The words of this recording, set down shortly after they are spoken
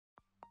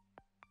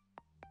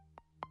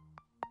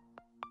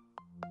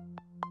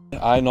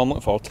I normally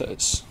look forward to it.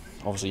 It's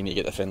obviously you need to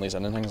get the friendlies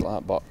in and things like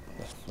that, but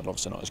they're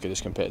obviously not as good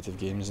as competitive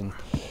games, and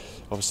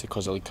obviously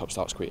because the League Cup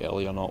starts quite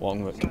early, you're not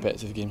long with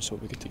competitive games, so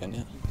it'll be good to get into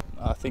it.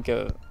 I think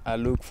I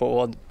look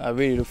forward. I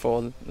really look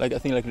forward. Like I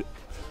think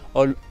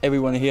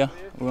everyone here,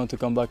 we want to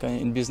come back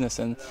in business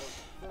and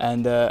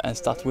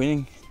start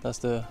winning. That's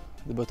the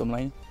bottom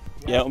line.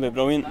 Yeah, it'll be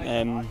brilliant.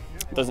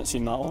 It doesn't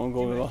seem that long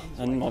ago we were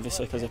in,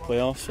 obviously because of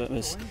playoffs, so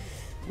it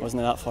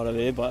wasn't that far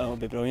away, but it'll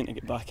be brilliant to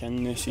get back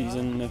in, new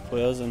season, new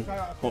players, and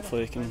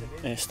hopefully we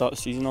can start the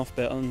season off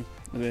better than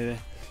the way we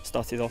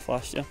started off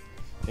last year.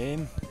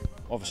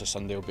 Obviously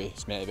Sunday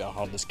it's meant to be our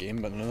hardest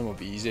game, but none of them will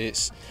be easy.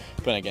 It's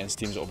playing against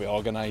teams that will be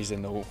organised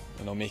and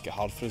they'll make it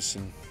hard for us.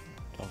 And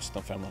obviously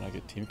Dunfermline are a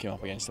good team, came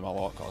up against them a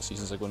lot a couple of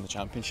seasons ago in the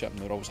Championship, and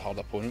they're always a hard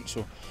opponent.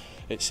 So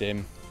it's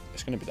going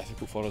to be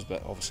difficult for us,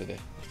 but obviously the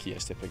key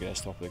is to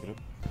progress top of the group.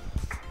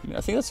 I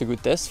think that's a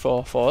good test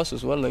for us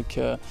as well. Like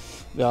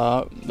they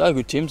are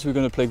good teams. We're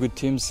going to play good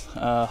teams,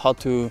 hard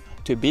to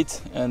beat,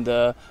 and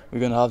we're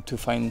going to have to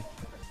find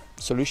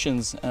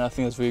solutions. And I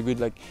think that's really good.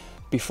 Like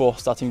before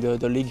starting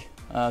the league,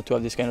 to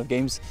have these kind of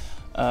games,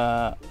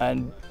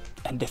 and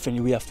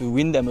definitely we have to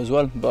win them as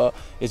well. But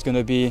it's going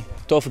to be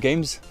tough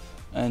games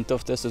and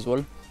tough tests as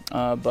well.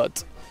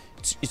 But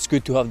it's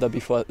good to have that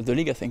before the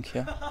league, I think.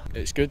 Yeah.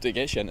 It's good to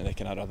get you into the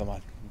kind of rhythm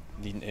of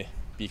needing to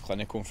be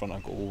clinical in front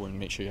of goal and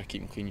make sure you're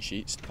keeping clean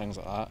sheets and things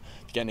like that.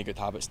 To get into good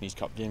habits in these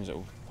cup games, it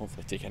will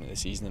hopefully take into the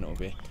season, and it will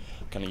be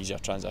kind of easier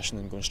transition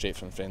than going straight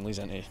from friendlies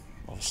into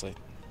obviously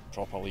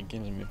proper league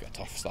games. And we've got a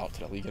tough start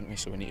to the league, haven't we?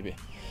 So we need to be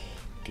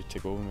good to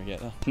go when we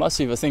get there.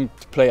 Massive. I think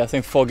to play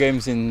 4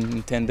 games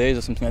in 10 days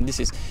or something like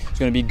this is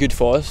going to be good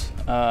for us,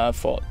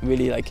 for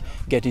really like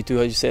getting to,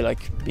 as you say,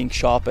 like being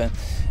sharp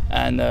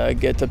and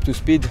get up to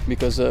speed,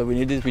 because we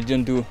need it. We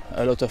didn't do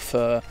a lot of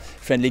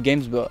friendly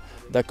games, but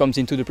that comes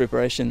into the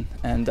preparation,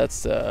 and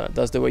that's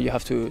the way you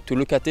have to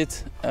look at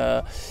it.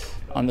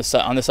 On the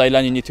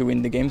sideline, you need to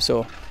win the game,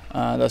 so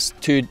that's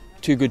two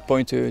good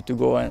points to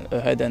go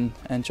ahead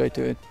and try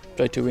to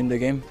win the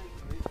game.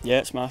 Yeah,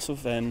 it's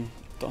massive. Don't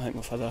think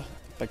we've had a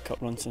big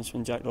cup run since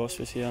when Jack Ross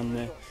was here, and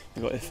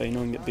we got to the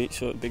final and get beat,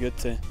 so it'd be good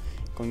to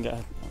go and get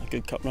a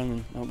good cup run,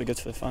 and it'll be good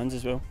for the fans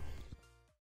as well.